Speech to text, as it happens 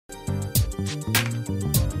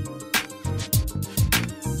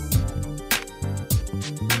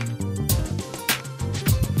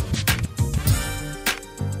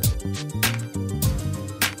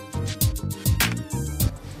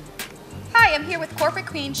I'm here with corporate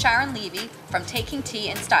queen Sharon Levy from Taking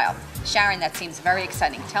Tea in Style. Sharon, that seems very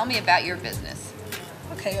exciting. Tell me about your business.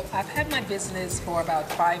 Okay, I've had my business for about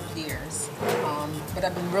 5 years, but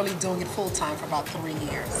I've been really doing it full-time for about 3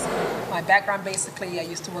 years. My background, basically, I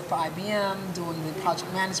used to work for IBM, doing the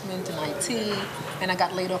project management and IT, and I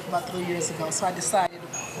got laid off about 3 years ago, so I decided,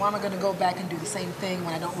 why am I going to go back and do the same thing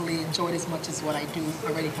when I don't really enjoy it as much as what I do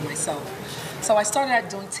already for myself? So I started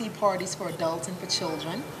out doing tea parties for adults and for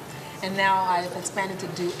children. And now I've expanded to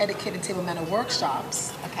do etiquette and table manner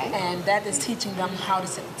workshops. Okay. And that is teaching them how to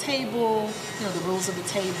set the table, the rules of the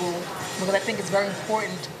table, because I think it's very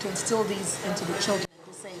important to instill these into the children at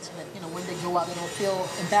this age so that, when they go out, they don't feel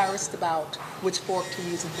embarrassed about which fork to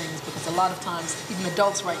use and things, because a lot of times, even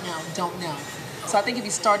adults right now don't know. So I think if you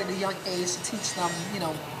start at a young age to teach them,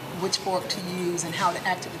 which fork to use and how to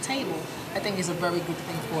act at the table, I think is a very good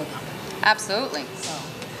thing for them. Absolutely. So.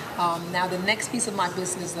 Now the next piece of my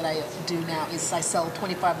business that I do now is I sell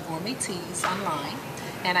 25 gourmet teas online,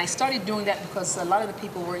 and I started doing that because a lot of the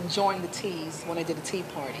people were enjoying the teas when I did a tea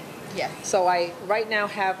party. Yeah. So I right now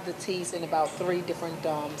have the teas in about 3 different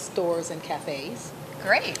stores and cafes.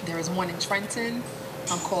 Great. There is one in Trenton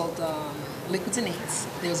called Liquids and Eats.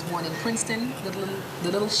 There's one in Princeton,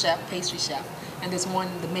 the Little Chef, Pastry Chef, and there's one,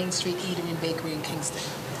 the Main Street Eatery and Bakery in Kingston.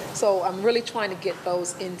 So I'm really trying to get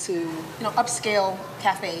those into, upscale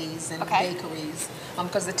cafes and bakeries,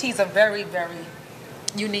 because the teas are very, very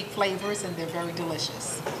unique flavors and they're very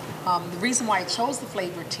delicious. The reason why I chose the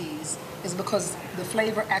flavored teas is because the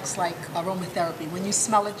flavor acts like aromatherapy. When you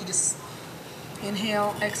smell it, you just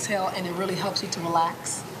inhale, exhale, and it really helps you to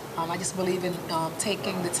relax. I just believe in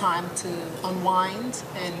taking the time to unwind,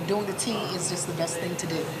 and doing the tea is just the best thing to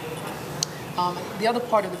do. The other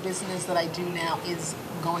part of the business that I do now is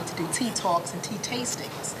going to do tea talks and tea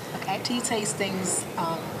tastings. Okay. Tea tastings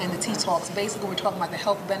and the tea talks, basically we're talking about the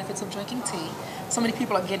health benefits of drinking tea. So many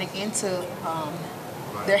people are getting into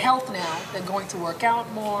their health now. They're going to work out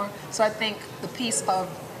more. So I think the piece of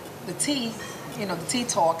the tea, the tea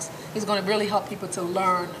talks, is going to really help people to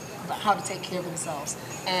learn about how to take care of themselves.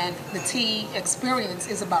 And the tea experience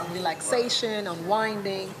is about relaxation,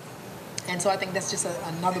 unwinding. And so I think that's just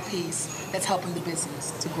another piece that's helping the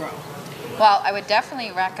business to grow. Well, I would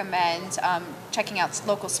definitely recommend checking out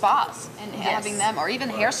local spas and having them, or even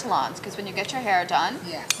hair salons, because when you get your hair done,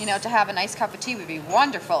 to have a nice cup of tea would be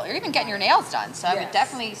wonderful, or even getting your nails done. So I would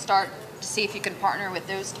definitely start to see if you can partner with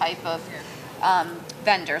those type of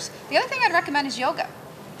vendors. The other thing I'd recommend is yoga.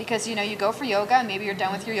 Because you go for yoga and maybe you're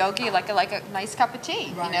done with your yoga, you like a nice cup of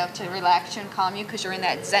tea, to relax you and calm you because you're in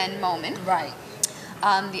that Zen moment. Right.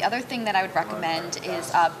 The other thing that I would recommend is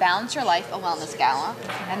Balance Your Life, a wellness gala,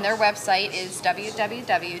 and their website is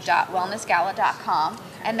www.wellnessgala.com,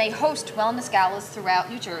 and they host wellness galas throughout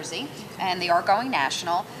New Jersey, and they are going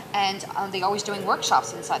national, and they're always doing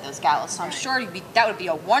workshops inside those galas, so I'm sure that would be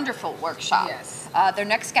a wonderful workshop. Yes. Their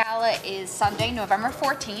next gala is Sunday, November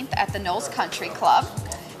 14th at the Knowles Country Club,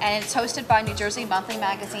 and it's hosted by New Jersey Monthly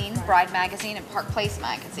Magazine, Bride Magazine, and Park Place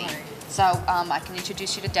Magazine. So I can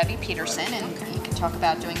introduce you to Debbie Peterson, and you can talk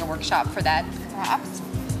about doing a workshop for that, perhaps.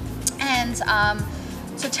 And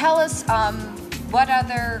so tell us, what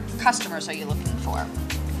other customers are you looking for?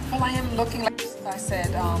 Well, I am looking, like I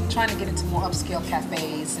said, trying to get into more upscale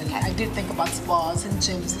cafes, and I did think about spas and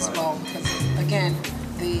gyms as well, because again,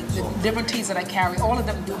 the different teas that I carry, all of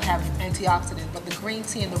them do have antioxidant, but the green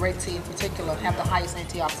tea and the red tea in particular have the highest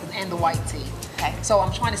antioxidant, and the white tea. Okay. So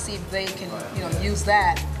I'm trying to see if they can, use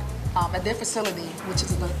that at their facility, which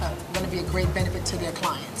is going to be a great benefit to their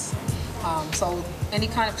clients. So any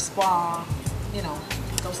kind of spa,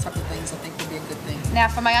 those type of things I think would be a good thing. Now,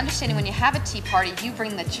 from my understanding, when you have a tea party, you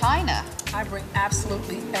bring the china. I bring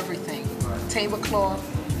absolutely everything. Tablecloth,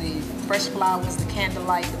 the fresh flowers, the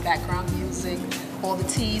candlelight, the background music, all the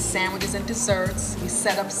teas, sandwiches, and desserts. We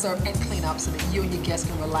set up, serve, and clean up so that you and your guests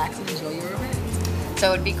can relax and enjoy your event.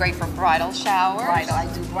 So it would be great for bridal showers. Bridal. I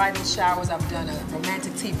do bridal showers. I've done a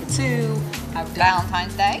romantic tea for 2. I've done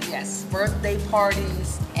Valentine's Day. Yes. Birthday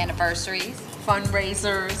parties. Anniversaries.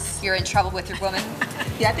 Fundraisers. You're in trouble with your woman.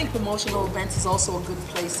 Yeah, I think promotional events is also a good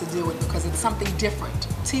place to do it because it's something different.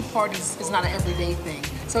 Tea parties is not an everyday thing.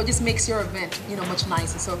 So it just makes your event, much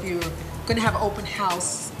nicer. So if you're going to have an open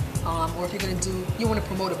house, or if you want to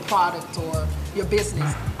promote a product or your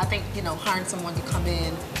business, I think, hiring someone to come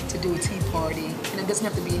in to do a tea party, and it doesn't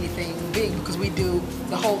have to be anything big because we do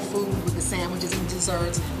the whole food with the sandwiches and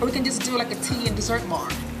desserts, or we can just do like a tea and dessert bar.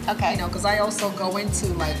 Okay. Because I also go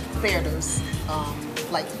into like theaters,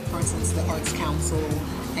 like for instance the Arts Council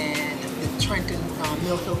and the Trenton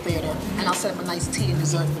Mill Hill Theater, and I'll set up a nice tea and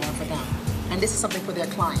dessert bar for them. And this is something for their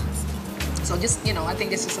clients. So So just, I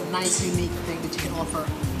think it's just a nice, unique thing that you can offer,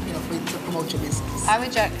 to promote your business. I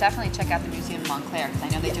would definitely check out the Museum of Montclair because I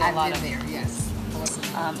know they do a lot of there. Yes, awesome.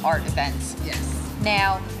 Art events. Yes.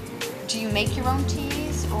 Now, do you make your own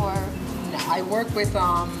teas or? No, I work with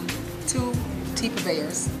 2 tea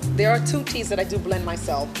purveyors. There are 2 teas that I do blend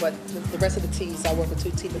myself, but the rest of the teas I work with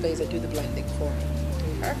 2 tea purveyors that do the blending for me.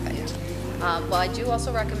 Perfect. Yeah. Well, I do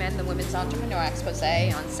also recommend the Women's Entrepreneur Expose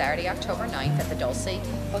on Saturday, October 9th at the Dulce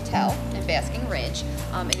Hotel in Basking Ridge.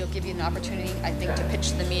 It'll give you an opportunity, I think, to pitch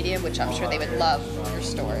to the media, which I'm sure they would love your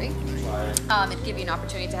story. It'd give you an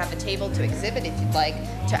opportunity to have a table to exhibit if you'd like,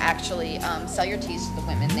 to actually sell your teas to the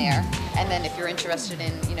women there. And then if you're interested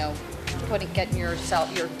in, getting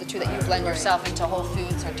the 2 that you blend yourself into Whole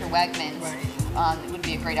Foods or to Wegmans, it would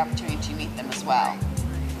be a great opportunity to meet them as well.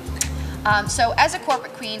 So as a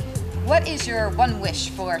corporate queen, what is your one wish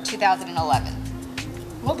for 2011?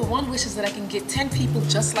 Well, the one wish is that I can get 10 people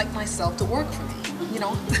just like myself to work for me,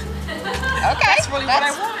 Okay. That's really what I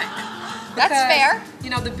want. That's fair.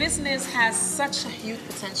 The business has such a huge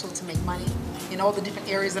potential to make money in all the different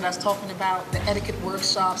areas that I was talking about, the etiquette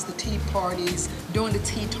workshops, the tea parties, doing the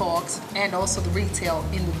tea talks, and also the retail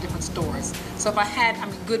in the different stores. So if I had,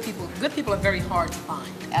 good people are very hard to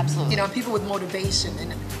find. Absolutely. People with motivation.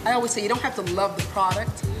 And I always say you don't have to love the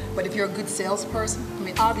product, but if you're a good salesperson,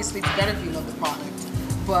 obviously it's better if you love the product.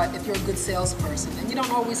 But if you're a good salesperson, and you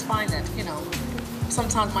don't always find that,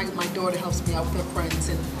 sometimes my daughter helps me out with her friends,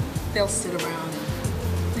 and they'll sit around and,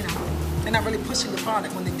 they're not really pushing the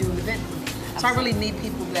product when they do an event with me. So I really need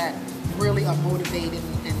people that really are motivated,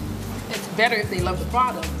 and it's better if they love the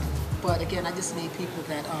product, but again, I just need people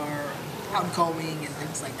that are outgoing and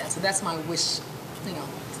things like that. So that's my wish,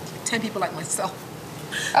 10 people like myself.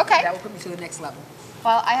 Okay. That will put me to the next level.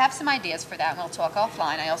 Well, I have some ideas for that, and we'll talk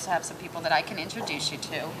offline. I also have some people that I can introduce you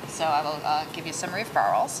to, so I will give you some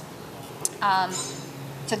referrals.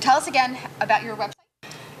 So tell us again about your website.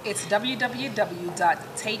 It's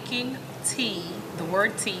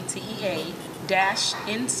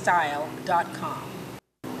www.takingtea-instyle.com.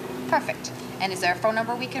 Perfect. And is there a phone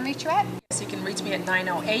number we can reach you at? Yes, you can reach me at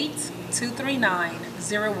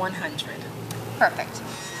 908-239-0100. Perfect.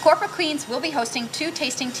 Corporate Queens will be hosting 2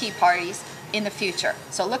 tasting tea parties in the future,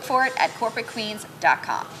 so look for it at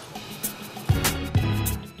corporatequeens.com.